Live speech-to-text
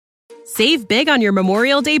Save big on your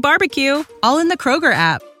Memorial Day barbecue, all in the Kroger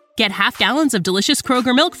app. Get half gallons of delicious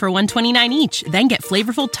Kroger milk for $1.29 each. Then get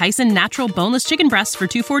flavorful Tyson natural boneless chicken breasts for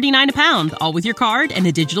 $2.49 a pound, all with your card and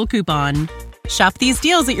a digital coupon. Shop these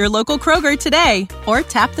deals at your local Kroger today, or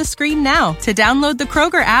tap the screen now to download the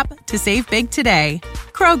Kroger app to save big today.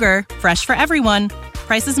 Kroger, fresh for everyone.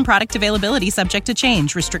 Prices and product availability subject to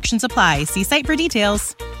change. Restrictions apply. See site for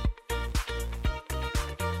details.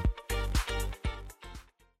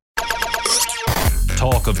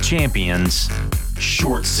 Talk of Champions,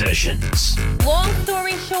 short sessions. Long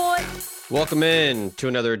story short. Welcome in to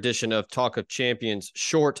another edition of Talk of Champions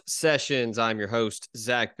Short Sessions. I'm your host,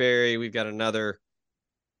 Zach Berry. We've got another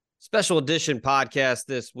special edition podcast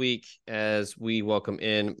this week as we welcome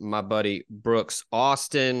in my buddy Brooks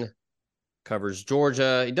Austin. Covers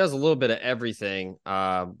Georgia. He does a little bit of everything.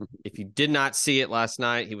 If you did not see it last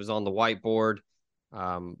night, he was on the whiteboard.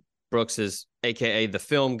 Brooks is a.k.a. the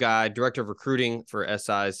film guy, director of recruiting for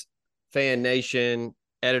SI's Fan Nation,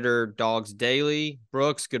 editor, Dogs Daily.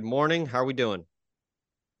 Brooks, good morning. How are we doing?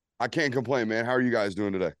 I can't complain, man. How are you guys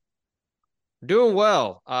doing today? Doing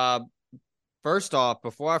well. First off,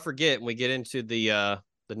 before I forget, when we get into the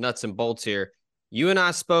nuts and bolts here, you and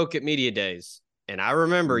I spoke at Media Days, and I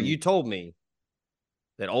remember you told me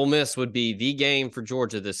that Ole Miss would be the game for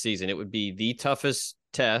Georgia this season. It would be the toughest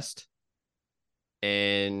test.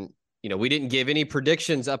 And, you know, we didn't give any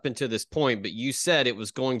predictions up until this point, but you said it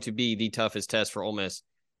was going to be the toughest test for Ole Miss.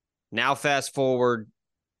 Now, fast forward,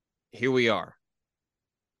 here we are.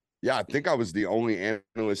 Yeah, I think I was the only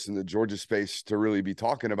analyst in the Georgia space to really be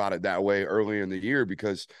talking about it that way early in the year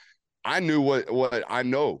because I knew what I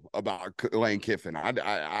know about Lane Kiffin.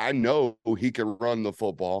 I know he can run the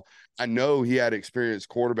football. I know he had experienced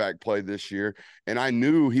quarterback play this year, and I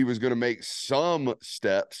knew he was going to make some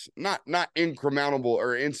steps, not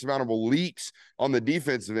insurmountable leaps on the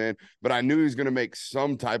defensive end, but I knew he was going to make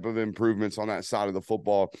some type of improvements on that side of the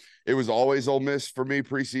football. It was always Ole Miss for me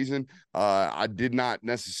preseason. I did not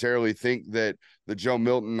necessarily think that the Joe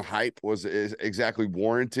Milton hype was exactly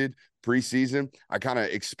warranted preseason. I kind of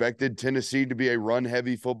expected Tennessee to be a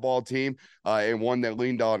run-heavy football team and one that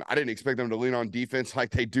leaned on – I didn't expect them to lean on defense like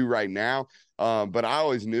they do right now, but I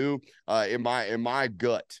always knew in my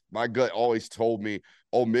gut always told me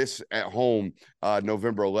Ole Miss at home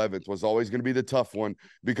November 11th was always going to be the tough one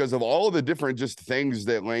because of all of the different just things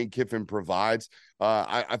that Lane Kiffin provides.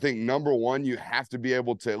 I think, number one, you have to be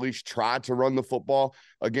able to at least try to run the football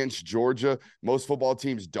against Georgia. Most football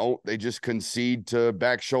teams don't. They just concede to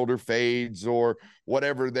back shoulder fades or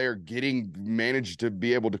whatever they're getting, manage to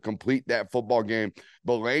be able to complete that football game.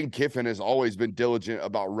 But Lane Kiffin has always been diligent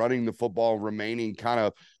about running the football, remaining kind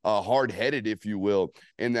of hard-headed, if you will,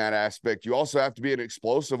 in that aspect. You also have to be an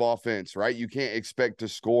explosive offense, right? You can't expect to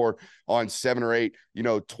score on 7 or 8,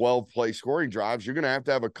 12-play scoring drives. You're going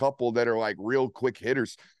to have a couple that are like real quick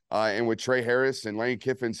hitters. And with Trey Harris and Lane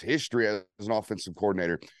Kiffin's history as an offensive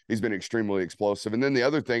coordinator, he's been extremely explosive. And then the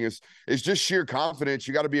other thing is just sheer confidence.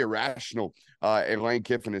 You got to be irrational. And Lane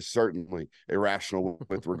Kiffin is certainly irrational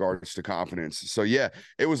with regards to confidence. So, yeah,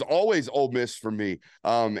 it was always Ole Miss for me.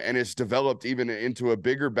 And it's developed even into a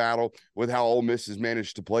bigger battle with how Ole Miss has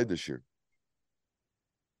managed to play this year.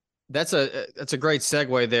 That's a great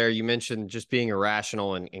segue there. You mentioned just being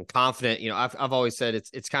irrational and confident. I've always said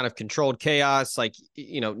it's kind of controlled chaos, like,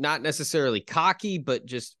 not necessarily cocky, but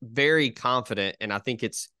just very confident. And I think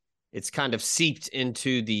it's kind of seeped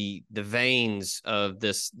into the veins of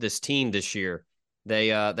this team this year. They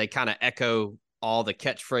kind of echo all the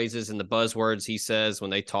catchphrases and the buzzwords he says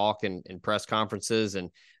when they talk in press conferences.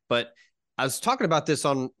 But I was talking about this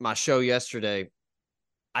on my show yesterday.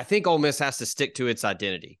 I think Ole Miss has to stick to its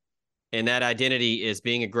identity. And that identity is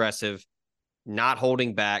being aggressive, not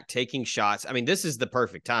holding back, taking shots. I mean, this is the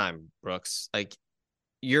perfect time, Brooks. Like,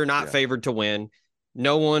 you're not favored to win.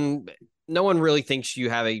 No one really thinks you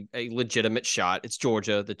have a legitimate shot. It's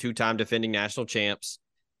Georgia, the 2-time defending national champs.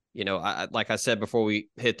 Like I said before we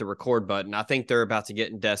hit the record button, I think they're about to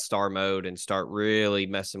get in Death Star mode and start really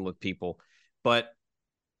messing with people. But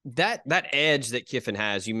that edge that Kiffin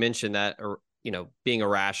has, you mentioned that, being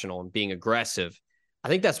irrational and being aggressive. I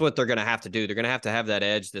think that's what they're going to have to do. They're going to have that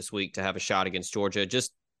edge this week to have a shot against Georgia.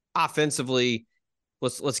 Just offensively,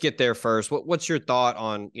 let's get there first. What's your thought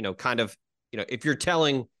on, if you're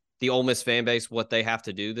telling the Ole Miss fan base what they have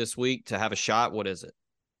to do this week to have a shot, what is it?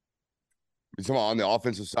 You're talking about on the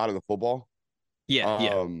offensive side of the football?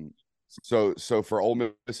 Yeah. So for Ole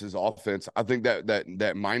Miss's offense, I think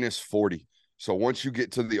that minus 40. So once you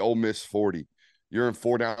get to the Ole Miss 40, you're in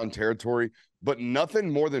 4-down territory, but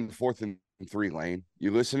nothing more than 4th and 3 lane. You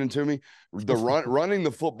listening to me? The running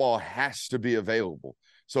the football has to be available.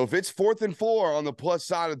 So if it's 4th and 4 on the plus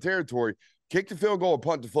side of the territory, kick the field goal or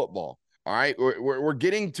punt the football. All right, we're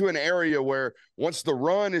getting to an area where once the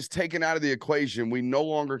run is taken out of the equation, we no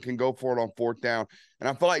longer can go for it on 4th down. And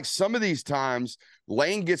I feel like some of these times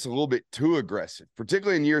Lane gets a little bit too aggressive,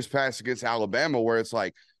 particularly in years past against Alabama, where it's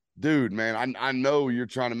like, dude, man, I know you're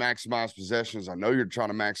trying to maximize possessions. I know you're trying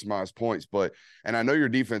to maximize points, and I know your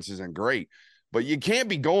defense isn't great, but you can't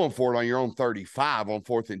be going for it on your own 35 on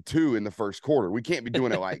 4th and 2 in the first quarter. We can't be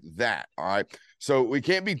doing it like that. All right. So we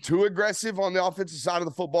can't be too aggressive on the offensive side of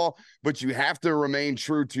the football, but you have to remain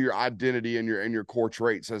true to your identity and your core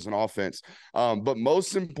traits as an offense. But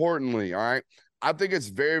most importantly, all right, I think it's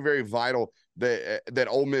very, very vital that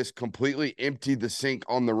Ole Miss completely emptied the sink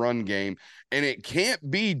on the run game. And it can't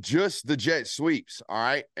be just the jet sweeps, all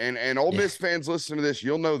right? And Ole Miss fans listen to this,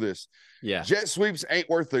 you'll know this. Yeah. Jet sweeps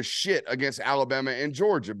ain't worth a shit against Alabama and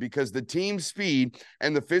Georgia because the team speed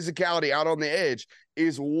and the physicality out on the edge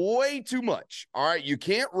is way too much, all right? You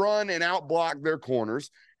can't run and outblock their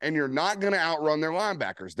corners, and you're not going to outrun their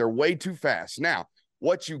linebackers. They're way too fast. Now,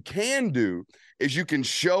 what you can do is you can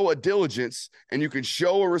show a diligence and you can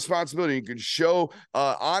show a responsibility. You can show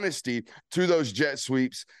honesty to those jet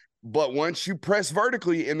sweeps. But once you press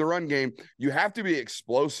vertically in the run game, you have to be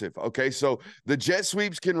explosive. Okay. So the jet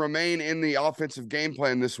sweeps can remain in the offensive game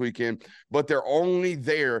plan this weekend, but they're only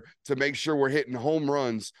there to make sure we're hitting home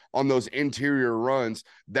runs on those interior runs.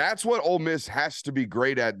 That's what Ole Miss has to be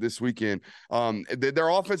great at this weekend. Their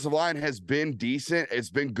offensive line has been decent.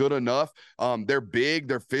 It's been good enough. They're big,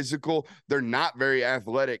 they're physical, they're not very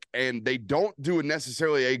athletic, and they don't do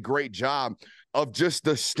necessarily a great job of just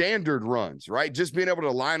the standard runs, right? Just being able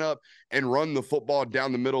to line up and run the football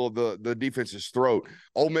down the middle of the defense's throat.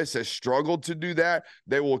 Ole Miss has struggled to do that.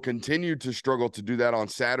 They will continue to struggle to do that on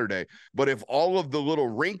Saturday. But if all of the little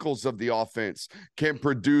wrinkles of the offense can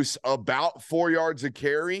produce about 4 yards a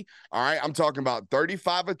carry, all right, I'm talking about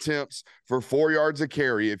 35 attempts for 4 yards a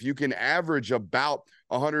carry. If you can average about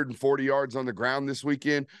 140 yards on the ground this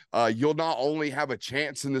weekend, you'll not only have a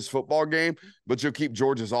chance in this football game, but you'll keep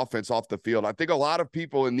Georgia's offense off the field. I think a lot of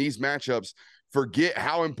people in these matchups forget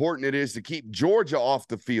how important it is to keep Georgia off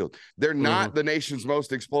the field. They're not the nation's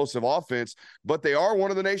most explosive offense, but they are one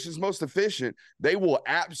of the nation's most efficient. They will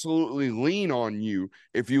absolutely lean on you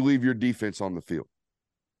if you leave your defense on the field.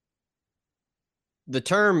 The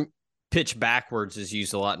term pitch backwards is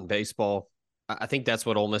used a lot in baseball. I think that's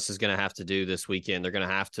what Ole Miss is going to have to do this weekend. They're going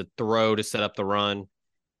to have to throw to set up the run.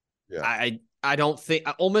 Yeah. I don't think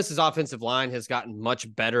Ole Miss's offensive line has gotten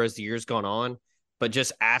much better as the year's gone on, but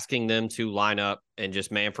just asking them to line up and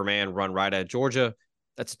just man for man run right at Georgia,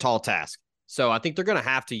 that's a tall task. So I think they're going to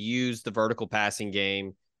have to use the vertical passing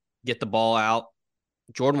game, get the ball out.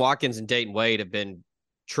 Jordan Watkins and Dayton Wade have been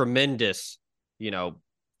tremendous,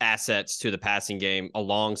 assets to the passing game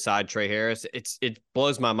alongside Trey Harris. It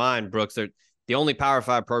blows my mind, Brooks. They're the only Power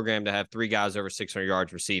 5 program to have 3 guys over 600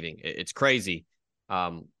 yards receiving. It's crazy.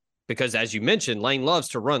 Because as you mentioned, Lane loves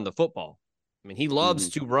to run the football. I mean, he loves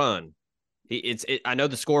to run. I know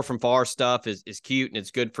the score from far stuff is cute and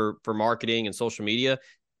it's good for marketing and social media,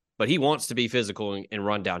 but he wants to be physical and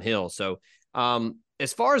run downhill. So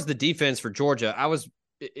as far as the defense for Georgia,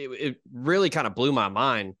 it really kind of blew my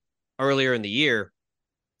mind earlier in the year.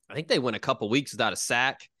 I think they went a couple weeks without a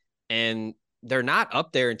sack, and they're not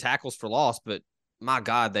up there in tackles for loss, but my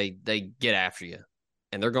God, they get after you,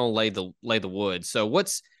 and they're going to lay the wood. So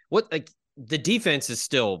the defense is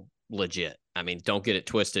still legit. I mean, don't get it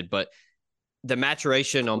twisted, but the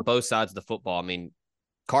maturation on both sides of the football. I mean,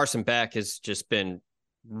 Carson Beck has just been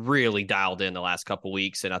really dialed in the last couple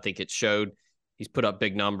weeks, and I think it showed. He's put up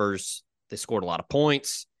big numbers. They scored a lot of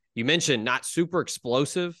points. You mentioned not super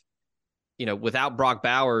explosive. Without Brock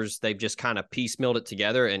Bowers, they've just kind of piecemealed it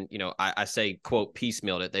together. And, I say, quote,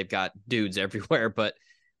 piecemealed it. They've got dudes everywhere. But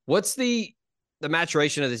what's the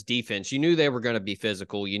maturation of this defense? You knew they were going to be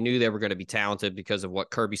physical. You knew they were going to be talented because of what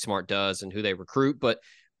Kirby Smart does and who they recruit. But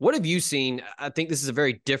what have you seen? I think this is a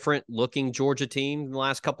very different looking Georgia team in the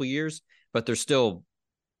last couple of years, but they're still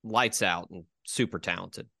lights out and super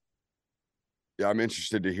talented. Yeah, I'm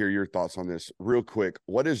interested to hear your thoughts on this. Real quick,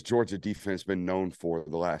 what has Georgia defense been known for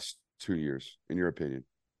the last 2 years, in your opinion?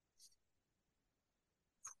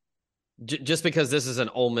 Just because this is an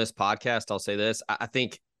Ole Miss podcast, I'll say this. I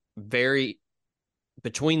think very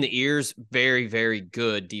between the ears, very, very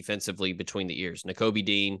good defensively between the ears. Nakobe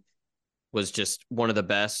Dean was just one of the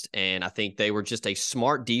best, and I think they were just a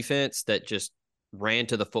smart defense that just ran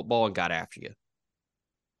to the football and got after you.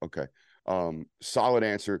 Okay. Solid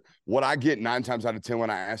answer. What I get 9 times out of 10 when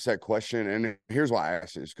I ask that question, and here's why I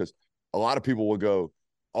ask it, is because a lot of people will go,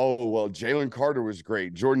 Oh, well, Jalen Carter was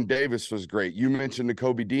great. Jordan Davis was great. You mentioned the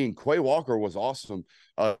Kobe Dean. Quay Walker was awesome.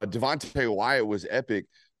 Devontae Wyatt was epic.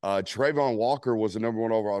 Trayvon Walker was the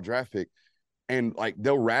 #1 overall draft pick. And like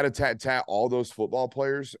they'll rat-a-tat-tat all those football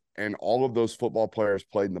players, and all of those football players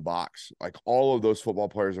played in the box. Like all of those football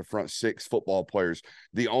players are front six football players.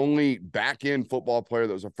 The only back-end football player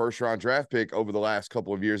that was a first-round draft pick over the last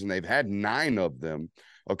couple of years, and they've had 9 of them.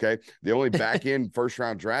 Okay. The only back-end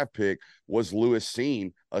first-round draft pick was Lewis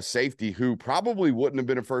Seen, a safety who probably wouldn't have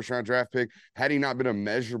been a first-round draft pick had he not been a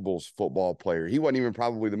measurables football player. He wasn't even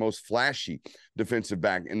probably the most flashy defensive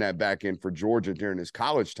back in that back end for Georgia during his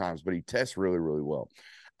college times, but he tests really, really well.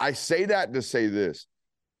 I say that to say this.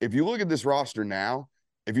 If you look at this roster now,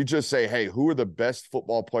 if you just say, hey, who are the best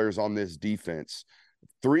football players on this defense?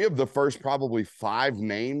 3 of the first probably 5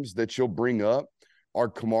 names that you'll bring up are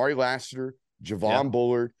Kamari Lassiter, Javon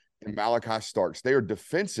Bullard, and Malachi Starks. They are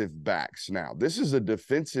defensive backs now. This is a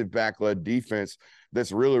defensive back-led defense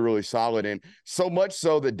that's really, really solid. And so much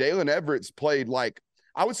so that Dalen Everett's played like,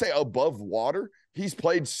 I would say above water. He's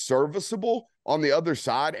played serviceable on the other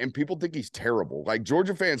side, and people think he's terrible. Like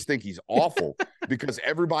Georgia fans think he's awful because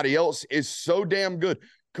everybody else is so damn good.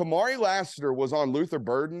 Kamari Lassiter was on Luther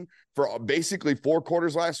Burden for basically 4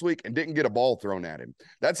 quarters last week and didn't get a ball thrown at him.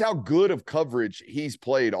 That's how good of coverage he's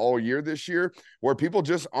played all year this year, where people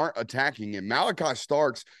just aren't attacking him. Malachi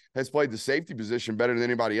Starks has played the safety position better than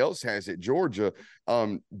anybody else has at Georgia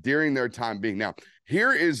during their time being. Now,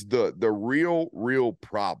 here is the real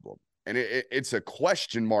problem, and it's a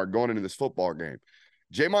question mark going into this football game.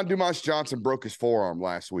 Jamon Dumas-Johnson broke his forearm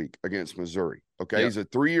last week against Missouri. Okay, He's a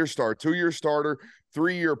 3-year starter, 2-year starter,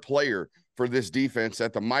 3-year player for this defense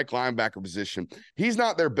at the Mike linebacker position. He's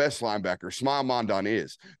not their best linebacker. Smile Mondon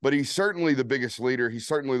is, but he's certainly the biggest leader. He's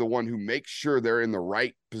certainly the one who makes sure they're in the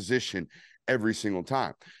right position every single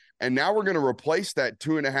time. And now we're going to replace that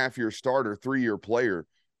 2.5-year starter, 3-year player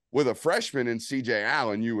with a freshman in C.J.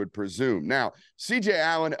 Allen, you would presume. Now, C.J.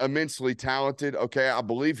 Allen, immensely talented. Okay, I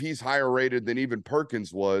believe he's higher rated than even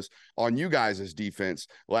Perkins was on you guys' defense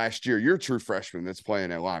last year. You're a true freshman that's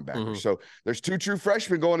playing at linebacker. Mm-hmm. So there's 2 true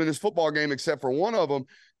freshmen going in this football game, except for one of them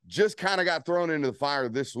just kind of got thrown into the fire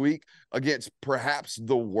this week against perhaps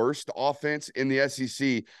the worst offense in the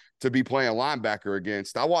SEC to be playing linebacker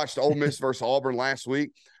against. I watched Ole Miss versus Auburn last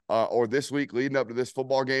week or this week leading up to this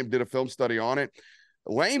football game, did a film study on it.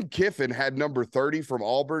 Lane Kiffin had number 30 from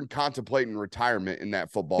Auburn contemplating retirement in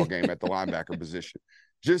that football game at the linebacker position,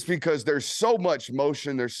 just because there's so much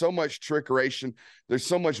motion, there's so much trickeration, there's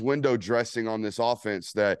so much window dressing on this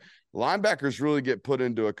offense that linebackers really get put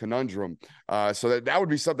into a conundrum. So that would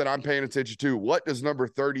be something I'm paying attention to. What does number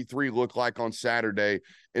 33 look like on Saturday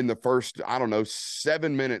in the first,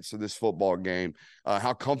 7 minutes of this football game?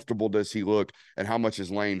 How comfortable does he look, and how much is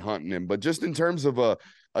Lane hunting him? But just in terms of a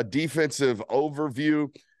defensive overview,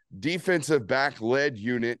 defensive back-led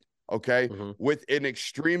unit, okay, with an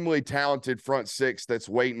extremely talented front 6 that's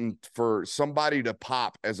waiting for somebody to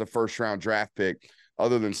pop as a first-round draft pick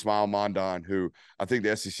other than Smile Mondon, who I think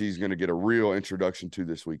the SEC is going to get a real introduction to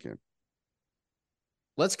this weekend.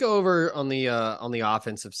 Let's go over on the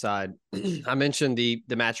offensive side. I mentioned the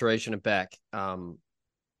maturation of Beck.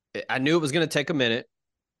 I knew it was going to take a minute.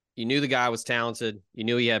 You knew the guy was talented. You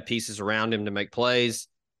knew he had pieces around him to make plays.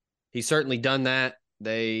 He's certainly done that.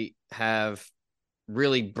 They have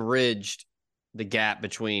really bridged the gap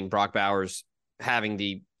between Brock Bowers having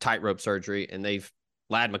the tightrope surgery, and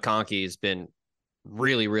Ladd McConkey has been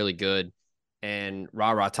really, really good. And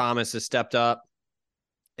Ra Thomas has stepped up.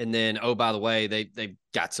 And then, oh, by the way, they've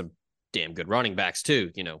got some damn good running backs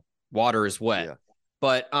too. Water is wet. Yeah.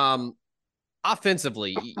 But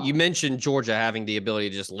offensively, you mentioned Georgia having the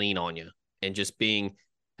ability to just lean on you and just being,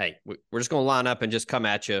 hey, we're just going to line up and just come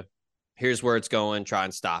at you. Here's where it's going. Try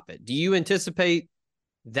and stop it. Do you anticipate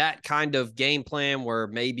that kind of game plan where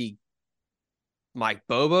maybe Mike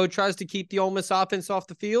Bobo tries to keep the Ole Miss offense off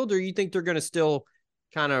the field, or you think they're going to still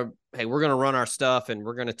kind of, hey, we're going to run our stuff and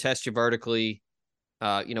we're going to test you vertically?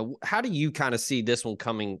 How do you kind of see this one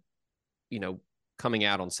coming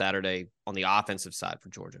out on Saturday on the offensive side for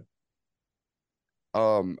Georgia?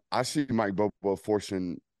 I see Mike Bobo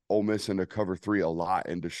forcing Ole Miss into cover 3 a lot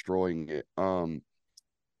and destroying it.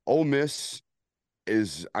 Ole Miss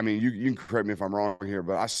is, you can correct me if I'm wrong here,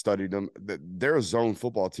 but I studied them. They're a zone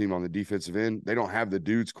football team on the defensive end. They don't have the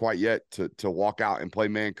dudes quite yet to walk out and play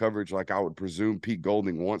man coverage like I would presume Pete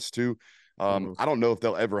Golding wants to. I don't know if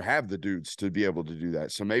they'll ever have the dudes to be able to do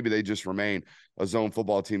that. So maybe they just remain a zone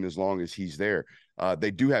football team as long as he's there. They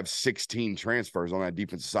do have 16 transfers on that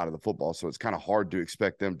defensive side of the football, so it's kind of hard to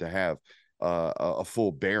expect them to have a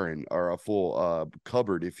full Baron or a full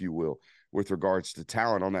cupboard, if you will, with regards to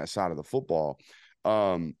talent on that side of the football.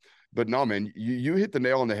 But no, man, you hit the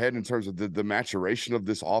nail on the head in terms of the maturation of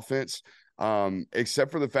this offense.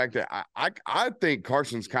 Except for the fact that I think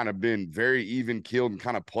Carson's kind of been very even keeled and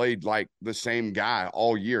kind of played like the same guy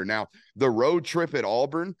all year. Now, the road trip at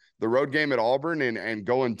Auburn, the road game at Auburn and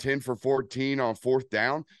going 10 for 14 on fourth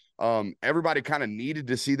down, everybody kind of needed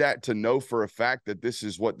to see that to know for a fact that this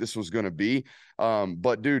is what this was going to be.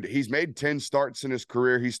 But dude, he's made 10 starts in his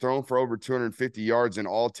career. He's thrown for over 250 yards in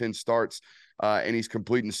all 10 starts. And he's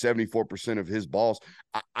completing 74% of his balls.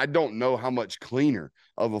 I don't know how much cleaner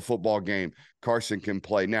of a football game Carson can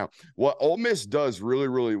play. Now, what Ole Miss does really,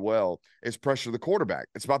 really well is pressure the quarterback.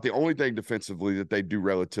 It's about the only thing defensively that they do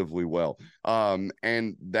relatively well.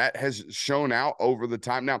 And that has shown out over the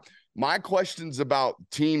time. Now, my questions about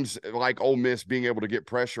teams like Ole Miss being able to get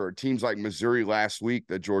pressure, or teams like Missouri last week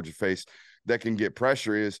that Georgia faced that can get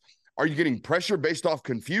pressure, is, are you getting pressure based off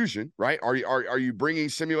confusion, right? Are you bringing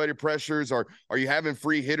simulated pressures? Or are you having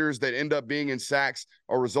free hitters that end up being in sacks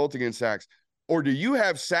or resulting in sacks? Or do you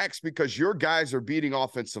have sacks because your guys are beating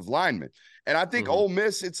offensive linemen? And I think Ole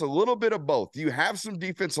Miss, it's a little bit of both. You have some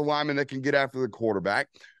defensive linemen that can get after the quarterback,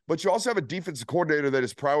 but you also have a defensive coordinator that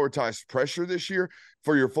has prioritized pressure this year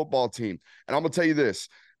for your football team. And I'm going to tell you this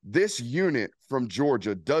unit from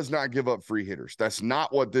Georgia does not give up free hitters. That's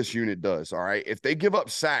not what this unit does, all right? If they give up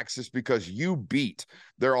sacks, it's because you beat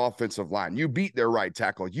their offensive line. You beat their right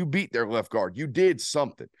tackle. You beat their left guard. You did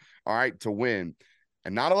something, all right, to win.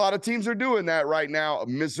 And not a lot of teams are doing that right now.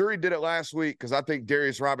 Missouri did it last week because I think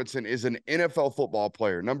Darius Robinson is an NFL football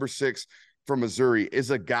player. Number 6 from Missouri is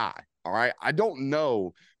a guy, all right? I don't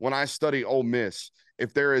know when I study Ole Miss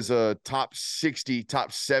if there is a top 60,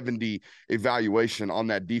 top 70 evaluation on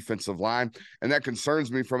that defensive line. And that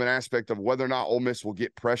concerns me from an aspect of whether or not Ole Miss will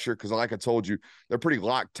get pressure, because like I told you, they're pretty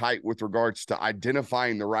locked tight with regards to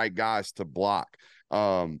identifying the right guys to block.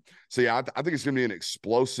 So yeah, I think it's going to be an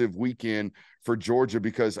explosive weekend for Georgia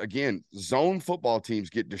because, again, zone football teams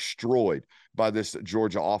get destroyed by this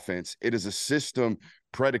Georgia offense. It is a system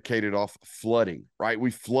predicated off flooding, right?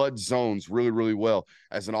 We flood zones really, really well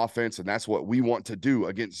as an offense, and that's what we want to do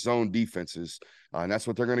against zone defenses, and that's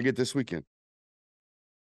what they're going to get this weekend.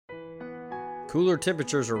 Cooler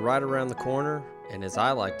temperatures are right around the corner, and as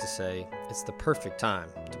I like to say, it's the perfect time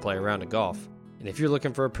to play a round of golf. And if you're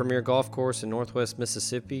looking for a premier golf course in Northwest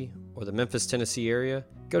Mississippi or the Memphis, Tennessee area,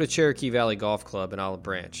 go to Cherokee Valley Golf Club in Olive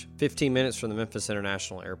Branch, 15 minutes from the Memphis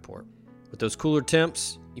International Airport. With those cooler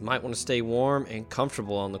temps, you might want to stay warm and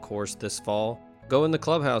comfortable on the course this fall. Go in the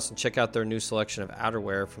clubhouse and check out their new selection of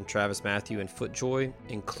outerwear from Travis Matthew and FootJoy,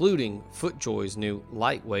 including FootJoy's new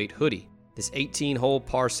lightweight hoodie. This 18-hole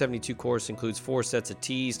par 72 course includes 4 sets of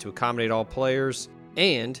tees to accommodate all players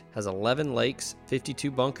and has 11 lakes,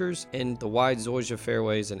 52 bunkers, and the wide Zoysia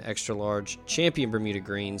fairways and extra-large Champion Bermuda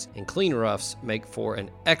greens and clean roughs make for an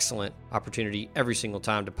excellent opportunity every single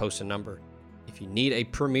time to post a number. If you need a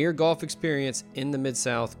premier golf experience in the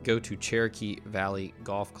Mid-South, go to Cherokee Valley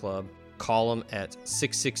Golf Club. Call them at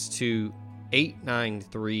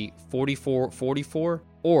 662-893-4444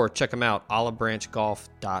 or check them out,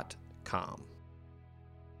 olivebranchgolf.com.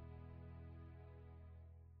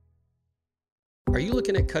 Are you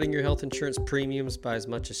looking at cutting your health insurance premiums by as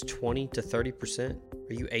much as 20 to 30%?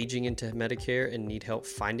 Are you aging into Medicare and need help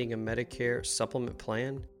finding a Medicare supplement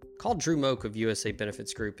plan? Call Drew Moak of USA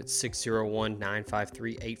Benefits Group at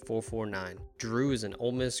 601-953-8449. Drew is an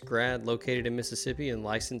Ole Miss grad located in Mississippi and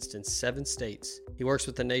licensed in 7 states. He works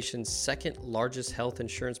with the nation's second largest health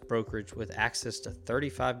insurance brokerage with access to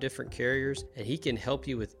 35 different carriers, and he can help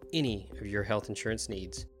you with any of your health insurance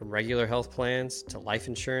needs. From regular health plans to life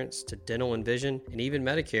insurance to dental and vision and even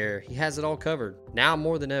Medicare, he has it all covered. Now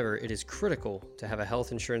more than ever, it is critical to have a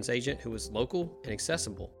health insurance agent who is local and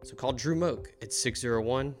accessible. So call Drew Moak at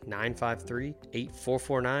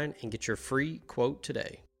 601-953-8449 and get your free quote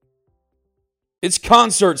today. It's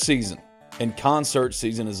concert season, and concert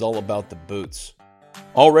season is all about the boots.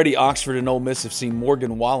 Already, Oxford and Ole Miss have seen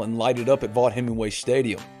Morgan Wallen light it up at Vaught Hemingway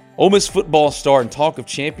Stadium. Ole Miss football star and Talk of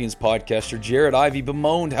Champions podcaster Jared Ivey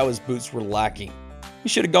bemoaned how his boots were lacking. He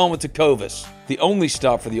should have gone with Tecovas, the only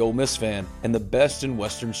stop for the Ole Miss fan and the best in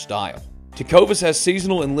Western style. Tecovas has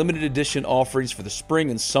seasonal and limited edition offerings for the spring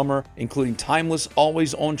and summer, including timeless,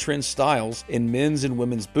 always on-trend styles in men's and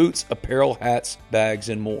women's boots, apparel, hats, bags,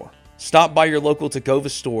 and more. Stop by your local Tecovas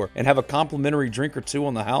store and have a complimentary drink or two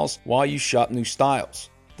on the house while you shop new styles.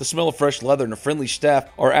 The smell of fresh leather and a friendly staff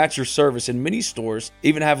are at your service, and many stores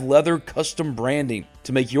even have leather custom branding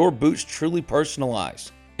to make your boots truly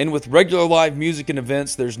personalized. And with regular live music and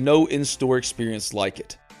events, there's no in-store experience like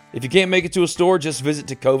it. If you can't make it to a store, just visit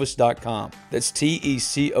tecovas.com. That's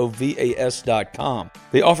TECOVAS.com.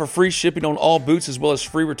 They offer free shipping on all boots as well as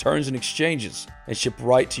free returns and exchanges and ship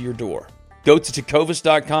right to your door. Go to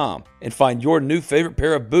tecovas.com and find your new favorite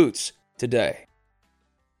pair of boots today.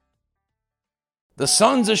 The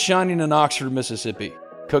sun's a shining in Oxford, Mississippi.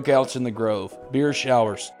 Cookouts in the Grove, beer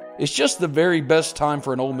showers. It's just the very best time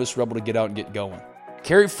for an Ole Miss Rebel to get out and get going.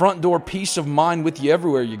 Carry front door peace of mind with you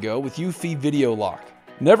everywhere you go with UFI Video Lock.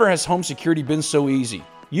 Never has home security been so easy.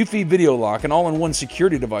 UFI Video Lock, an all-in-one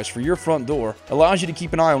security device for your front door, allows you to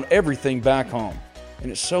keep an eye on everything back home.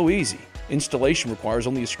 And it's so easy. Installation requires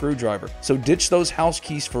only a screwdriver. So ditch those house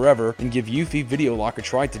keys forever and give UFI Video Lock a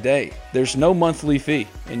try today. There's no monthly fee,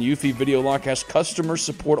 and UFI Video Lock has customer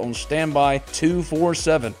support on standby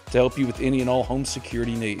 24/7 to help you with any and all home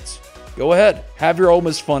security needs. Go ahead, have your Ole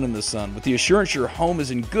Miss fun in the sun with the assurance your home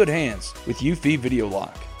is in good hands with UFI Video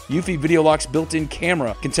Lock. UFI Video Lock's built-in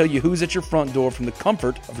camera can tell you who's at your front door from the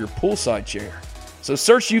comfort of your poolside chair. So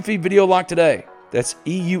search UFI Video Lock today. That's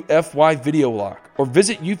EUFY Video Lock. Or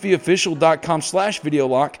visit UFIofficial.com/Video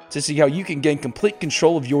Lock to see how you can gain complete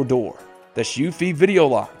control of your door. That's UFI Video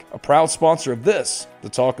Lock, a proud sponsor of this, the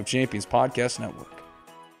Talk of Champions Podcast Network.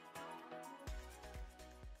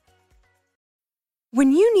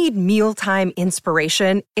 When you need mealtime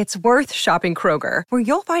inspiration, it's worth shopping Kroger, where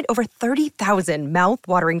you'll find over 30,000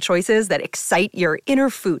 mouth-watering choices that excite your inner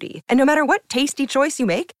foodie. And no matter what tasty choice you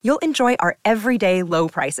make, you'll enjoy our everyday low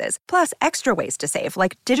prices, plus extra ways to save,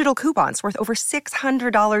 like digital coupons worth over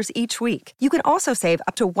 $600 each week. You can also save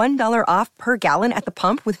up to $1 off per gallon at the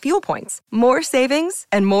pump with fuel points. More savings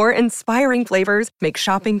and more inspiring flavors make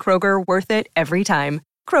shopping Kroger worth it every time.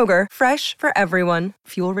 Kroger, fresh for everyone.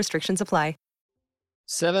 Fuel restrictions apply.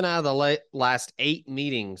 7 out of the last 8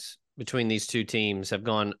 meetings between these two teams have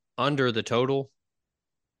gone under the total.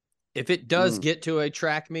 If it does get to a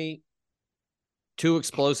track meet, two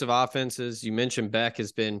explosive offenses, you mentioned Beck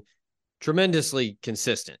has been tremendously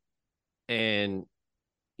consistent. And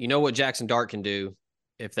you know what Jackson Dart can do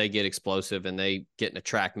if they get explosive and they get in a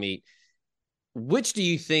track meet. Which do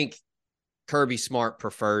you think Kirby Smart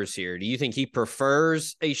prefers here? Do you think he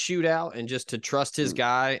prefers a shootout and just to trust his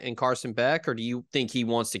guy in Carson Beck, or do you think he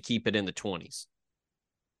wants to keep it in the 20s?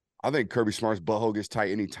 I think Kirby Smart's butthole gets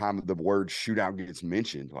tight anytime the word shootout gets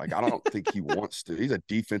mentioned. Like, I don't think he wants to. He's a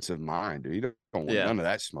defensive mind, dude. He don't want none of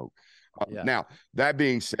that smoke. Now, that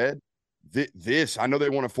being said, this, I know they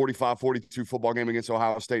won a 45-42 football game against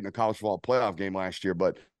Ohio State in a college football playoff game last year,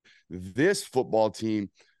 but this football team,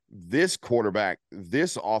 this quarterback,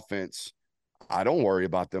 this offense, I don't worry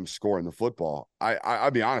about them scoring the football.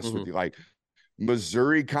 I'll be honest with you. Like,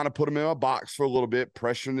 Missouri kind of put them in a box for a little bit,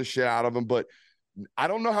 pressuring the shit out of them. But I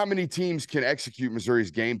don't know how many teams can execute Missouri's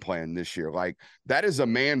game plan this year. Like, that is a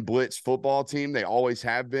man blitz football team. They always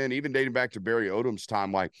have been, even dating back to Barry Odom's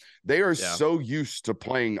time. Like, they are so used to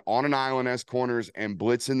playing on an island as corners and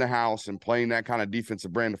blitz in the house and playing that kind of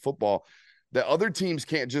defensive brand of football that other teams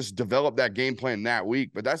can't just develop that game plan that week.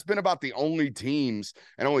 But that's been about the only teams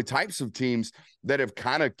and only types of teams that have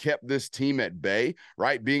kind of kept this team at bay,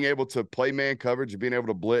 right? Being able to play man coverage and being able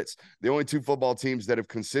to blitz. The only two football teams that have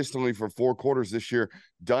consistently for 4 quarters this year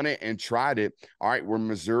done it and tried it, all right, were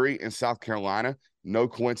Missouri and South Carolina. No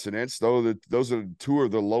coincidence. Those are two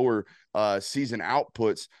of the lower season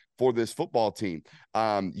outputs for this football team.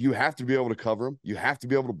 You have to be able to cover them. You have to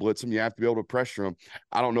be able to blitz them. You have to be able to pressure them.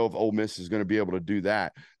 I don't know if Ole Miss is going to be able to do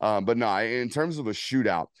that. But no, in terms of a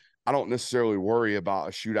shootout, I don't necessarily worry about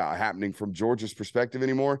a shootout happening from Georgia's perspective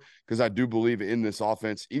anymore, because I do believe in this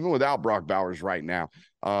offense, even without Brock Bowers right now.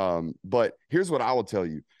 But here's what I will tell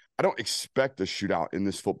you. I don't expect a shootout in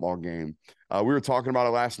this football game. We were talking about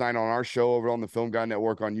it last night on our show over on the Film Guy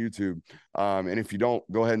Network on YouTube. And if you don't,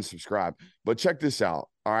 go ahead and subscribe. But check this out,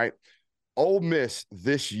 all right? Ole Miss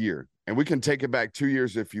this year, and we can take it back 2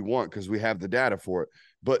 years if you want because we have the data for it.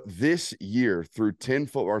 But this year, through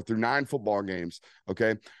 9 football games,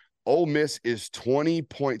 okay, Ole Miss is 20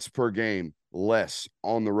 points per game less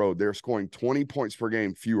on the road. They're scoring 20 points per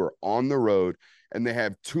game fewer on the road, and they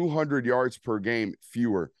have 200 yards per game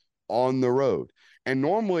fewer on the road. And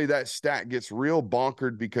normally that stat gets real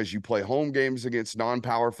bonkered because you play home games against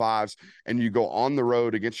non-power fives and you go on the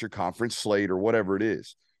road against your conference slate or whatever it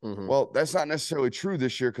is. Well, that's not necessarily true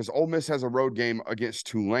this year because Ole Miss has a road game against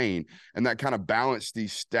Tulane, and that kind of balanced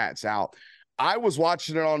these stats out. I was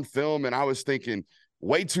watching it on film and I was thinking,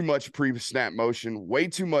 way too much pre-snap motion, way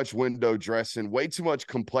too much window dressing, way too much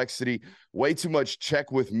complexity, way too much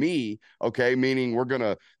check with me, okay, meaning we're going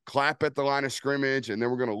to clap at the line of scrimmage, and then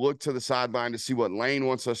we're going to look to the sideline to see what Lane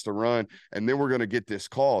wants us to run, and then we're going to get this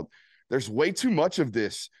called. There's way too much of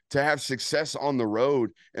this to have success on the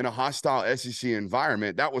road in a hostile SEC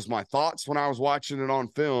environment. That was my thoughts when I was watching it on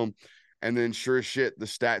film. And then sure as shit, the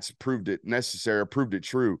stats proved it necessary, proved it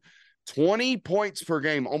true. 20 points per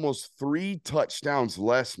game, almost 3 touchdowns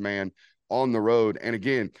less, man, on the road. And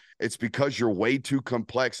again, it's because you're way too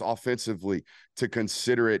complex offensively to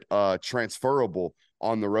consider it transferable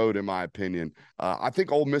on the road, in my opinion. I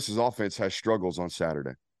think Ole Miss's offense has struggles on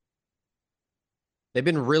Saturday. They've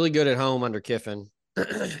been really good at home under Kiffin.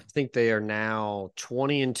 I think they are now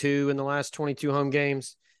 20-2 in the last 22 home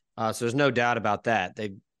games. So there's no doubt about that.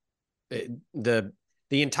 The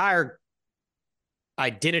entire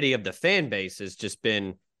identity of the fan base has just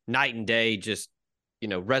been night and day, just,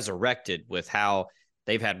 resurrected with how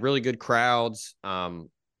they've had really good crowds,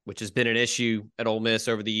 which has been an issue at Ole Miss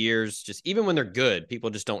over the years. Just even when they're good, people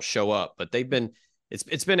just don't show up, but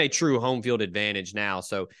it's been a true home field advantage now.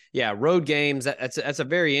 So yeah, road games, that's a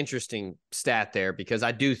very interesting stat there, because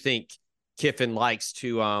I do think Kiffin likes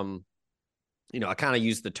to, I kind of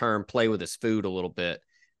use the term play with his food a little bit,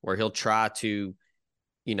 where he'll try to,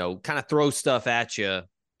 kind of throw stuff at you,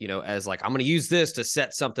 as like, I'm going to use this to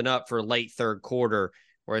set something up for late third quarter,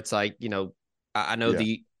 where it's like, I know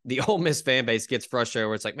the Ole Miss fan base gets frustrated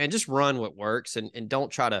where it's like, man, just run what works and don't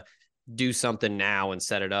try to do something now and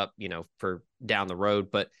set it up, for down the road.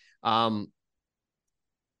 But I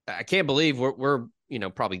can't believe we're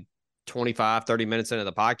probably 25, 30 minutes into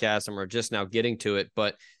the podcast and we're just now getting to it.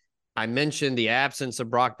 But I mentioned the absence of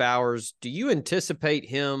Brock Bowers. Do you anticipate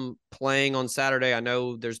him playing on Saturday? I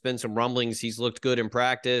know there's been some rumblings. He's looked good in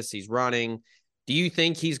practice. He's running. Do you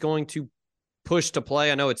think he's going to push to play?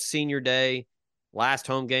 I know it's senior day, last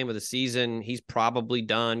home game of the season. He's probably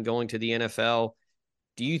done going to the NFL.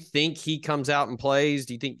 Do you think he comes out and plays?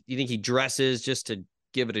 Do you think he dresses just to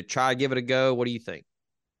give it a try, give it a go? What do you think?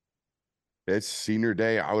 It's senior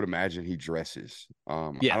day. I would imagine he dresses.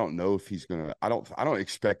 I don't know if he's gonna. I don't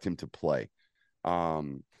expect him to play. I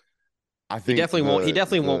think he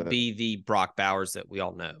definitely won't be the Brock Bowers that we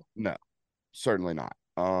all know. No, certainly not.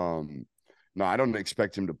 No, I don't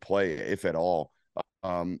expect him to play, if at all.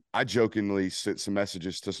 I jokingly sent some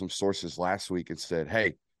messages to some sources last week and said,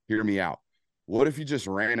 "Hey, hear me out. What if you just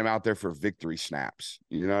ran him out there for victory snaps?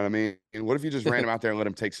 You know what I mean? And what if you just ran him out there and let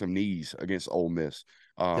him take some knees against Ole Miss?"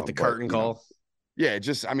 Get the curtain call. Yeah,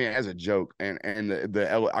 just as a joke, and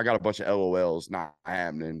I got a bunch of LOLs not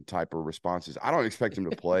happening type of responses. I don't expect him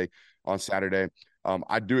to play on Saturday.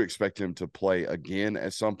 I do expect him to play again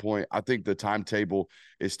at some point. I think the timetable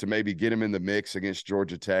is to maybe get him in the mix against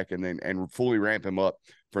Georgia Tech and fully ramp him up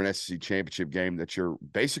for an SEC championship game that you're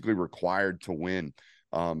basically required to win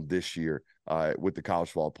this year with the college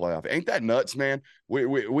football playoff. Ain't that nuts, man?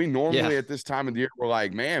 We normally at this time of the year, we're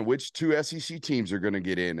like, man, which 2 SEC teams are going to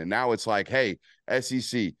get in? And now it's like, hey,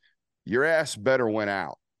 SEC, your ass better win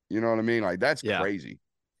out. You know what I mean? Like, that's crazy.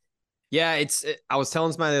 Yeah, I was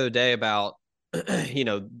telling somebody the other day about,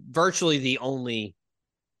 virtually the only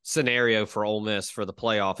scenario for Ole Miss for the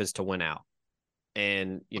playoff is to win out.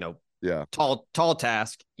 And, tall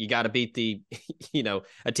task. You got to beat the,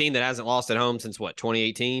 a team that hasn't lost at home since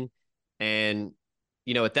 2018. And,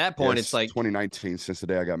 at that point, it's like 2019, since the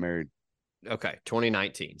day I got married. Okay.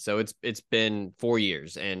 2019. So it's been 4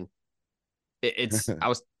 years. And it's,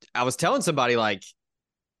 I was telling somebody, like,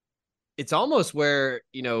 it's almost where,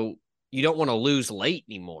 you don't want to lose late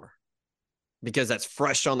anymore, because that's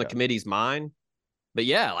fresh on the committee's mind. But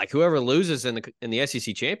yeah, like whoever loses in the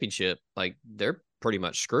SEC championship, like they're pretty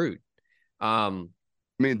much screwed. They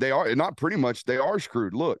are not pretty much. They are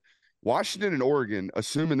screwed. Look, Washington and Oregon,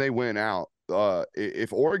 assuming they win out,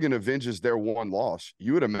 if Oregon avenges their one loss,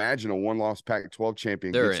 you would imagine a one-loss Pac-12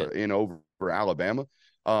 champion gets in over Alabama.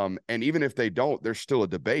 And even if they don't, there's still a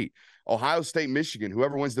debate. Ohio State, Michigan,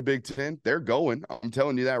 whoever wins the Big Ten, they're going. I'm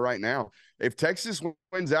telling you that right now. If Texas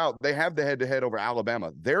wins out, they have the head-to-head over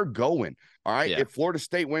Alabama. They're going. All right. Yeah. If Florida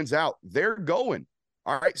State wins out, they're going.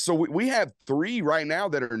 All right. So we have 3 right now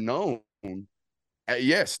that are known.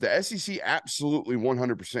 Yes, the SEC absolutely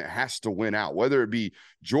 100% has to win out, whether it be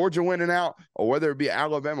Georgia winning out or whether it be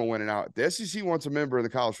Alabama winning out. If the SEC wants a member of the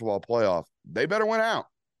college football playoff, they better win out.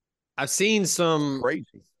 I've seen some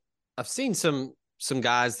crazy. I've seen some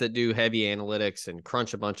guys that do heavy analytics and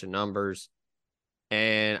crunch a bunch of numbers.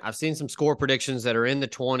 And I've seen some score predictions that are in the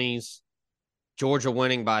 20s, Georgia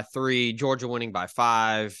winning by 3, Georgia winning by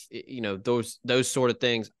 5, those sort of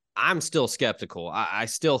things. I'm still skeptical. I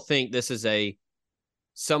still think this is a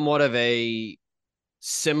somewhat of a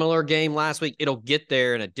similar game last week. It'll get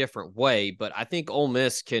there in a different way, but I think Ole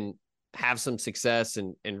Miss can have some success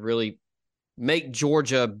and really, make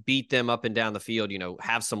Georgia beat them up and down the field,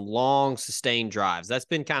 have some long sustained drives. That's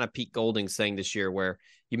been kind of Pete Golding's thing this year, where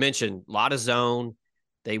you mentioned a lot of zone.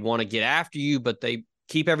 They want to get after you, but they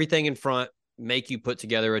keep everything in front, make you put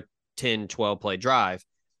together a 10, 12 play drive.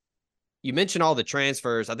 You mentioned all the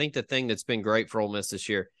transfers. I think the thing that's been great for Ole Miss this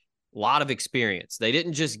year, a lot of experience. They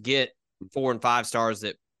didn't just get 4 and 5 stars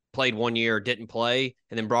that played 1 year, didn't play,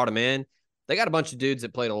 and then brought them in. They got a bunch of dudes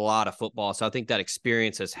that played a lot of football. So I think that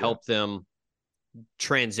experience has helped them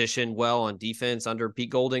transition well on defense under Pete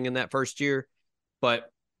Golding in that first year.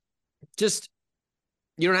 But just,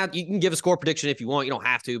 you can give a score prediction if you want. You don't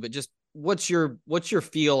have to, but just what's your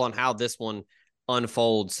feel on how this one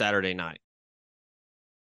unfolds Saturday night?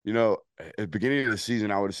 At the beginning of the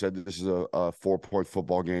season, I would have said that this is a 4-point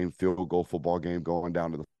football game, field goal football game going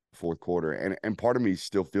down to the fourth quarter. And part of me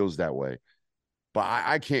still feels that way. But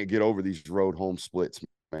I can't get over these road home splits,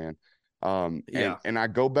 man. And I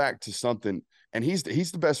go back to something, and he's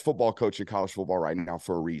the best football coach in college football right now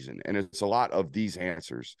for a reason. And it's a lot of these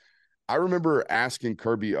answers. I remember asking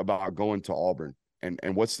Kirby about going to Auburn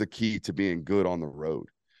and what's the key to being good on the road.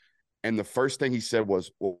 And the first thing he said was,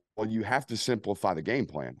 well, you have to simplify the game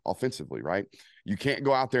plan offensively, right? You can't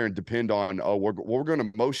go out there and depend on, we're going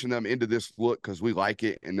to motion them into this look because we like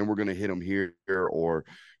it, and then we're going to hit them here, or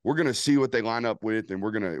we're going to see what they line up with, and we're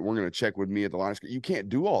going to check with me at the line. You can't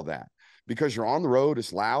do all that because you're on the road.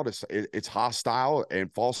 It's loud, it's hostile,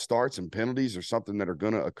 and false starts and penalties are something that are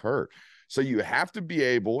going to occur. So you have to be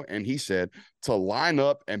able, and he said, to line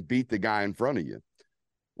up and beat the guy in front of you.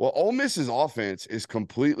 Well, Ole Miss's offense is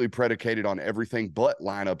completely predicated on everything but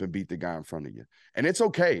line up and beat the guy in front of you. And it's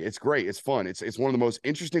okay. It's great. It's fun. It's one of the most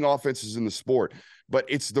interesting offenses in the sport. But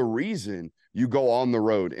it's the reason you go on the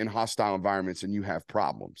road in hostile environments and you have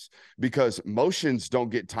problems, because motions don't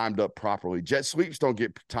get timed up properly. Jet sweeps don't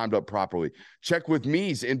get timed up properly. Check with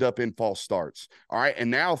me's end up in false starts. All right. And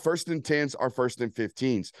now 1st and 10s are 1st and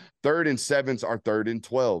 15s. 3rd and 7s are 3rd and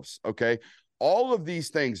 12s. Okay. All of these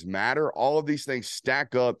things matter. All of these things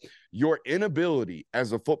stack up. Your inability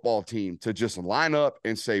as a football team to just line up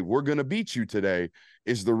and say, we're going to beat you today,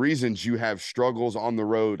 is the reasons you have struggles on the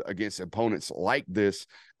road against opponents like this.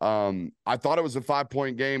 I thought it was a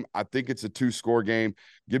 5-point game. I think it's a 2-score game.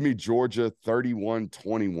 Give me Georgia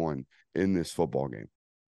 31-21 in this football game.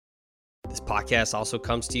 This podcast also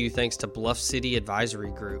comes to you thanks to Bluff City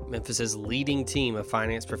Advisory Group, Memphis's leading team of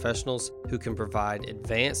finance professionals who can provide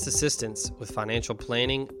advanced assistance with financial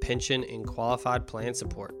planning, pension, and qualified plan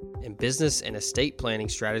support, and business and estate planning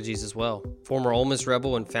strategies as well. Former Ole Miss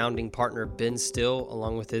Rebel and founding partner Ben Still,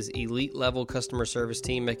 along with his elite-level customer service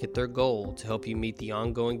team, make it their goal to help you meet the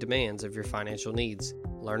ongoing demands of your financial needs.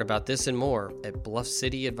 Learn about this and more at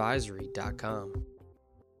bluffcityadvisory.com.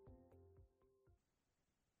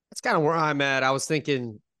 That's kind of where I'm at. I was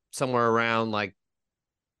thinking somewhere around like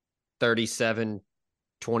 37-21,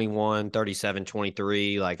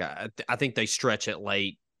 37-23. Like I think they stretch it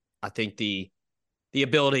late. I think the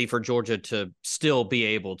ability for Georgia to still be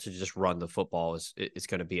able to just run the football is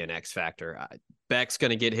going to be an X factor. Beck's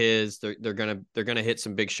going to get his. They're going to hit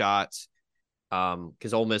some big shots.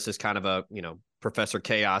 Because Ole Miss is kind of a Professor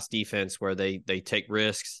Chaos defense where they take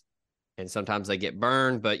risks and sometimes they get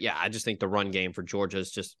burned. But yeah, I just think the run game for Georgia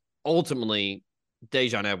is just ultimately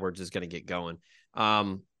Dejon Edwards is going to get going.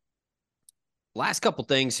 Last couple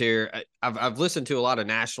things here. I've listened to a lot of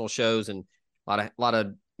national shows and a lot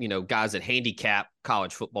of guys that handicap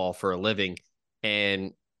college football for a living.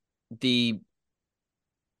 And the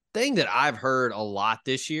thing that I've heard a lot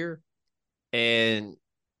this year, and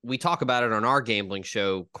we talk about it on our gambling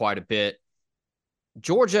show quite a bit,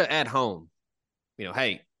 Georgia at home,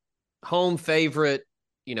 hey, home favorite,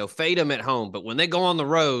 fade them at home. But when they go on the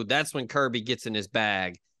road, that's when Kirby gets in his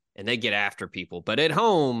bag and they get after people. But at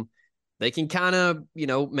home, they can kind of,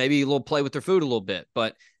 maybe a little play with their food a little bit.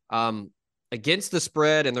 But against the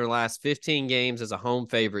spread in their last 15 games as a home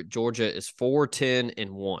favorite, Georgia is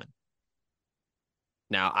 4-10-1.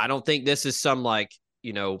 Now, I don't think this is some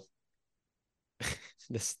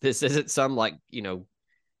this isn't some a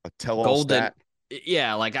tell-all golden stat.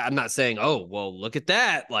 Yeah, I'm not saying, oh, well, look at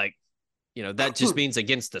that. That just means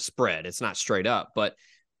against the spread. It's not straight up, but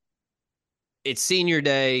it's senior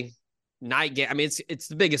day, night game. I mean, it's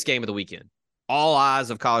the biggest game of the weekend. All eyes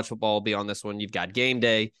of college football will be on this one. You've got game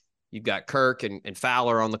day. You've got Kirk and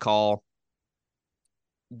Fowler on the call.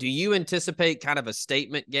 Do you anticipate kind of a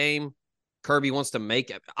statement game? Kirby wants to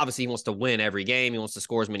make – obviously, he wants to win every game. He wants to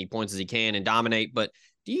score as many points as he can and dominate. But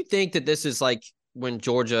do you think that this is when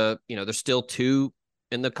Georgia – there's still 2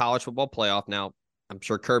 in the college football playoff now? I'm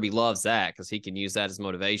sure Kirby loves that because he can use that as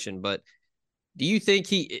motivation. But Do you think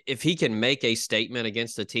if he can make a statement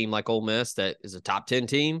against a team like Ole Miss that is a top 10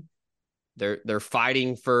 team, they're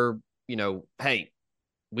fighting for, hey,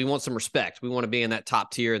 we want some respect. We want to be in that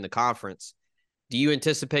top tier in the conference. Do you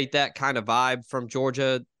anticipate that kind of vibe from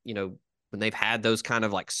Georgia, when they've had those kind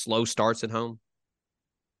of like slow starts at home?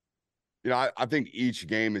 I think each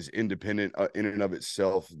game is independent in and of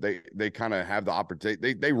itself. They kind of have the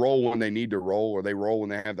opportunity. They roll when they need to roll, or they roll when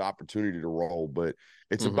they have the opportunity to roll. But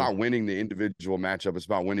it's about winning the individual matchup. It's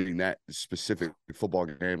about winning that specific football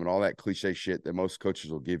game and all that cliche shit that most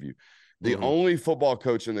coaches will give you. The only football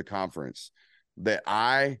coach in the conference that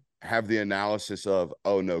I have the analysis of,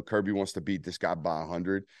 oh no, Kirby wants to beat this guy by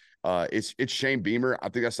 100. It's Shane Beamer. I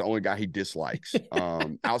think that's the only guy he dislikes.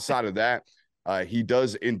 Outside of that, he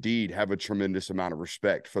does indeed have a tremendous amount of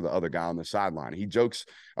respect for the other guy on the sideline. He jokes,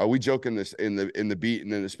 we joke in the beat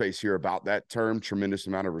and in the space here about that term, tremendous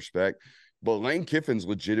amount of respect. But Lane Kiffin's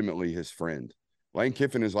legitimately his friend. Lane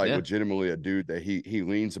Kiffin is legitimately a dude that he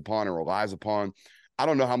leans upon and relies upon. I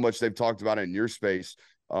don't know how much they've talked about it in your space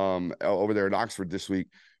over there in Oxford this week,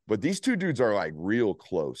 but these two dudes are like real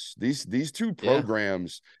close. These two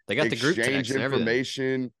programs, they got the group exchange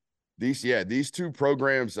information. These two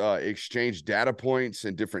programs exchange data points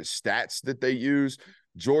and different stats that they use.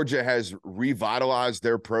 Georgia has revitalized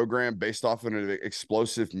their program based off of an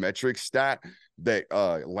explosive metric stat that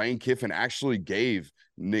Lane Kiffin actually gave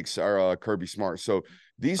Kirby Smart. So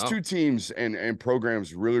these two teams and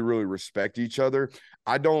programs really, really respect each other.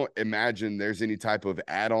 I don't imagine there's any type of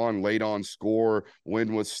add-on, late-on score,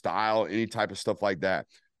 win with style, any type of stuff like that.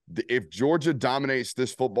 If Georgia dominates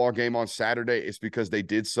this football game on Saturday, it's because they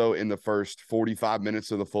did so in the first 45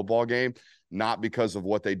 minutes of the football game, not because of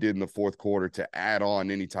what they did in the fourth quarter to add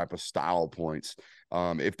on any type of style points.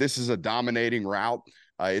 If this is a dominating route,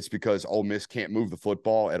 it's because Ole Miss can't move the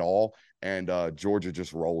football at all, and Georgia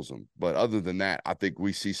just rolls them. But other than that, I think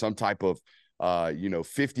we see some type of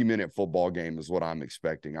 50-minute football game is what I'm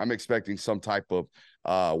expecting. I'm expecting some type of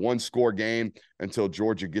one-score game until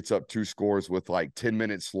Georgia gets up 2 scores with like 10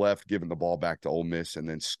 minutes left, giving the ball back to Ole Miss and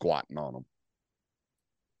then squatting on them.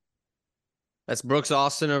 That's Brooks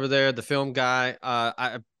Austin over there, the film guy.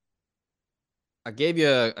 I gave you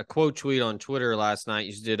a quote tweet on Twitter last night.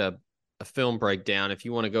 You did a film breakdown. If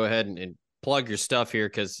you want to go ahead and plug your stuff here,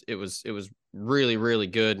 because it was really, really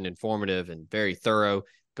good and informative and very thorough.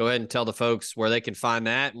 Go ahead and tell the folks where they can find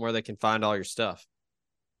that and where they can find all your stuff.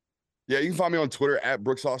 Yeah, you can find me on Twitter at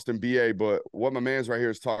Brooks Austin BA. But what my man's right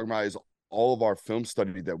here is talking about is all of our film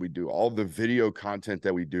study that we do, all of the video content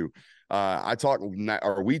that we do.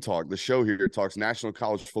 The show here talks National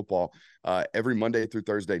College Football every Monday through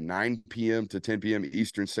Thursday, 9 p.m. to 10 p.m.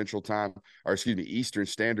 Eastern Standard Time. If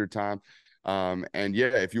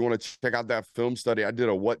you want to check out that film study, I did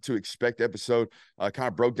a what to expect episode, kind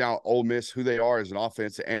of broke down Ole Miss, who they are as an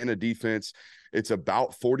offense and a defense. It's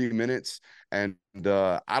about 40 minutes. And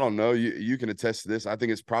I don't know, you can attest to this. I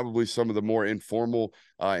think it's probably some of the more informal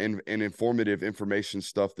and informative information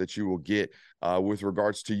stuff that you will get with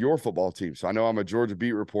regards to your football team. So I know I'm a Georgia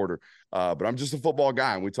beat reporter, but I'm just a football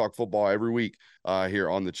guy, and we talk football every week here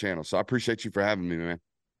on the channel. So I appreciate you for having me, man.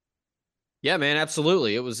 Yeah, man,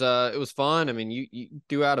 absolutely. It was fun. I mean, you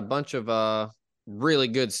threw out a bunch of really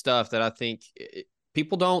good stuff that I think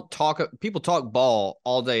people talk ball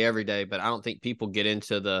all day, every day, but I don't think people get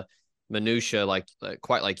into the minutia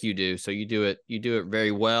quite like you do. So you do it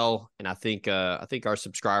very well. And I think our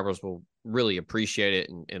subscribers will really appreciate it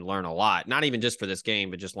and learn a lot, not even just for this game,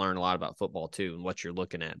 but just learn a lot about football too and what you're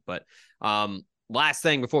looking at. But last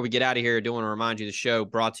thing before we get out of here, I do want to remind you the show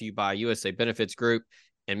brought to you by USA Benefits Group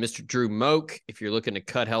and Mr. Drew Moak. If you're looking to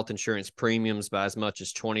cut health insurance premiums by as much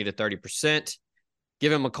as 20 to 30%,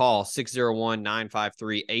 give him a call,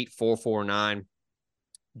 601-953-8449.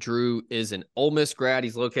 Drew is an Ole Miss grad.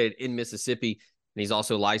 He's located in Mississippi, and he's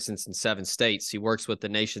also licensed in 7 states. He works with the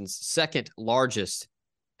nation's second largest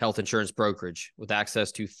health insurance brokerage with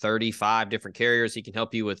access to 35 different carriers. He can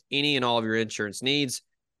help you with any and all of your insurance needs.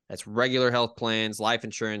 That's regular health plans, life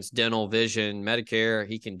insurance, dental, vision, Medicare.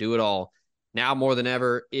 He can do it all. Now more than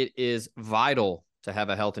ever, it is vital to have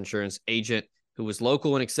a health insurance agent who is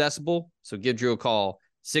local and accessible. So give Drew a call,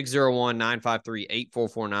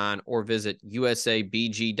 601-953-8449, or visit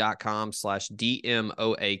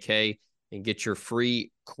usabg.com/DMOAK and get your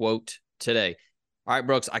free quote today. All right,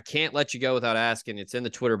 Brooks, I can't let you go without asking. It's in the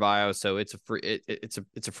Twitter bio, so it's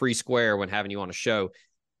a free square when having you on a show.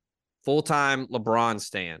 Full-time LeBron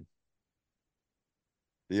stan.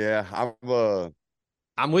 Yeah,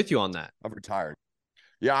 I'm with you on that. I've retired.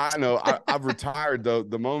 Yeah, I know. I've retired though.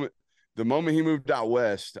 The moment the moment he moved out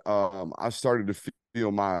west, I started to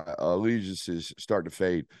feel my allegiances start to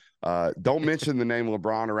fade. Don't mention the name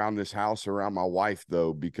LeBron around this house or around my wife,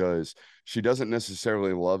 though, because she doesn't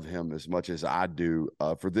necessarily love him as much as I do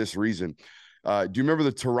for this reason. Do you remember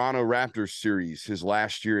the Toronto Raptors series, his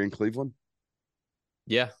last year in Cleveland?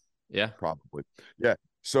 Yeah. Probably. Yeah.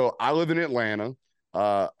 So I live in Atlanta.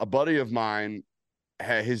 A buddy of mine,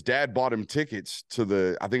 his dad bought him tickets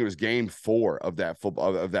to I think it was game 4 of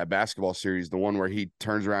that basketball series, the one where he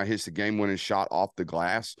turns around, hits the game-winning shot off the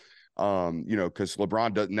glass. Because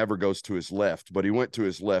LeBron never goes to his left, but he went to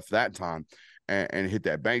his left that time and hit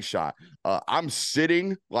that bank shot. I'm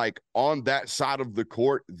sitting like on that side of the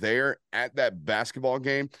court there at that basketball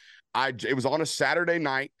game. It was on a Saturday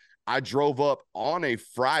night. I drove up on a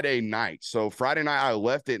Friday night. So Friday night, I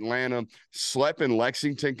left Atlanta, slept in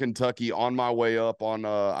Lexington, Kentucky on my way up on,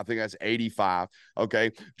 I think that's 85.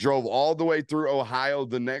 Okay. Drove all the way through Ohio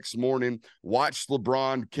the next morning, watched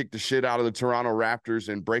LeBron kick the shit out of the Toronto Raptors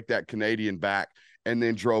and break that Canadian back, and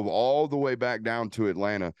then drove all the way back down to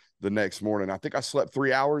Atlanta the next morning. I think I slept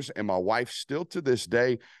 3 hours, and my wife still to this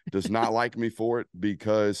day does not like me for it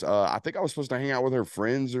because I think I was supposed to hang out with her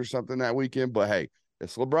friends or something that weekend, but hey,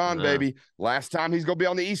 it's LeBron, baby. Last time he's going to be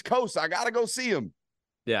on the East Coast. I got to go see him.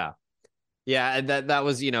 Yeah. Yeah. And that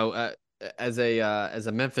was, as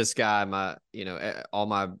a Memphis guy, all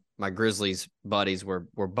my Grizzlies buddies were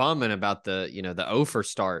bumming about the 0-for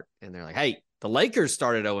start. And they're like, hey, the Lakers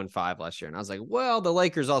started 0-5 last year. And I was like, well, the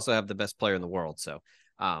Lakers also have the best player in the world. So,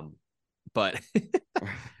 but all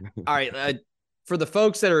right. For the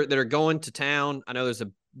folks that are going to town, I know there's a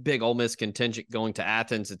big Ole Miss contingent going to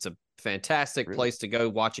Athens. It's a fantastic place to go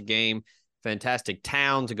watch a game, fantastic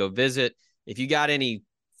town to go visit. If you got any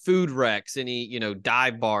food wrecks, any,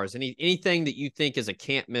 dive bars, anything that you think is a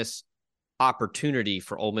can't miss opportunity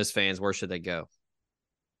for Ole Miss fans, where should they go?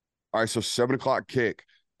 All right. So 7:00 kick.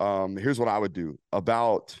 Here's what I would do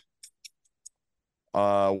about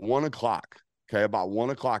 1 o'clock. Okay. About 1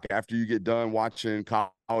 o'clock after you get done watching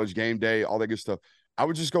College Game Day, all that good stuff. I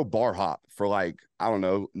would just go bar hop for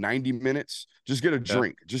 90 minutes. Just get a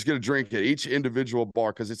drink. Just get a drink at each individual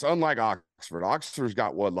bar because it's unlike Oxford. Oxford's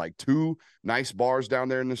got 2 nice bars down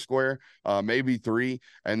there in the square, maybe 3,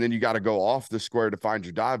 and then you got to go off the square to find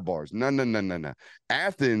your dive bars. No.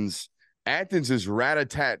 Athens is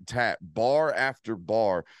rat-a-tat-tat, bar after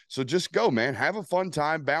bar. So just go, man. Have a fun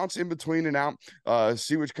time. Bounce in between and out.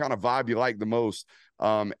 See which kind of vibe you like the most.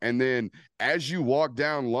 And then as you walk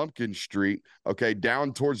down Lumpkin Street, okay,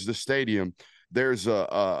 down towards the stadium, there's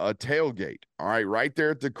a tailgate, all right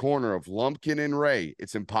there at the corner of Lumpkin and Ray.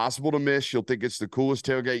 It's impossible to miss. You'll think it's the coolest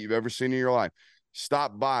tailgate you've ever seen in your life.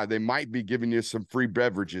 Stop by. They might be giving you some free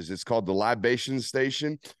beverages. It's called the Libation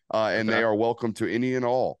Station, and they are welcome to any and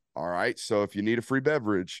all. All right. So if you need a free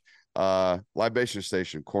beverage, Libation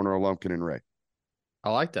Station, corner of Lumpkin and Ray.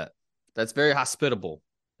 I like that. That's very hospitable.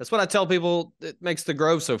 That's what I tell people that makes the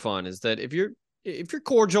Grove so fun is that if you're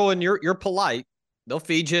cordial and you're polite, they'll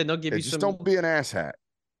feed you and they'll give you just some. Don't be an asshat.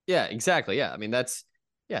 Yeah, exactly. Yeah. I mean, that's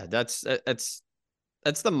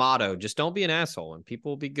the motto. Just don't be an asshole and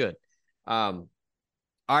people will be good. All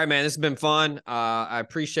right, man, this has been fun. I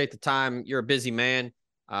appreciate the time. You're a busy man.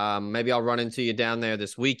 Maybe I'll run into you down there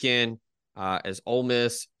this weekend as Ole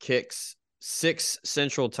Miss kicks 6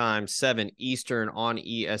 Central Time, 7 Eastern on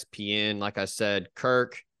ESPN. Like I said,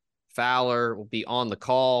 Kirk Fowler will be on the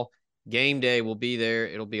call. Game day will be there.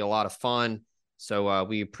 It'll be a lot of fun. So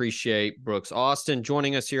we appreciate Brooks Austin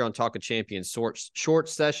joining us here on Talk of Champions short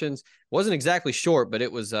sessions. Wasn't exactly short, but it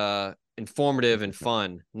was informative and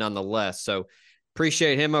fun nonetheless. So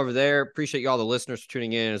appreciate him over there. Appreciate you all the listeners for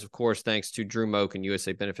tuning in. As of course, thanks to Drew Moak and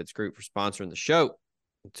USA Benefits Group for sponsoring the show.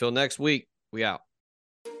 Until next week, we out.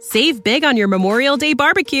 Save big on your Memorial Day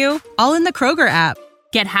barbecue, all in the Kroger app.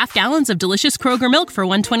 Get half gallons of delicious Kroger milk for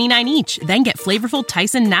 $1.29 each. Then get flavorful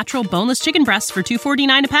Tyson natural boneless chicken breasts for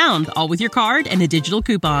 $2.49 a pound, all with your card and a digital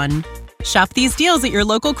coupon. Shop these deals at your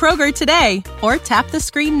local Kroger today, or tap the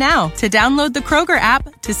screen now to download the Kroger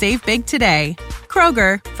app to save big today.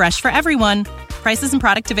 Kroger, fresh for everyone. Prices and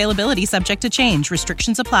product availability subject to change.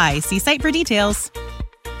 Restrictions apply. See site for details.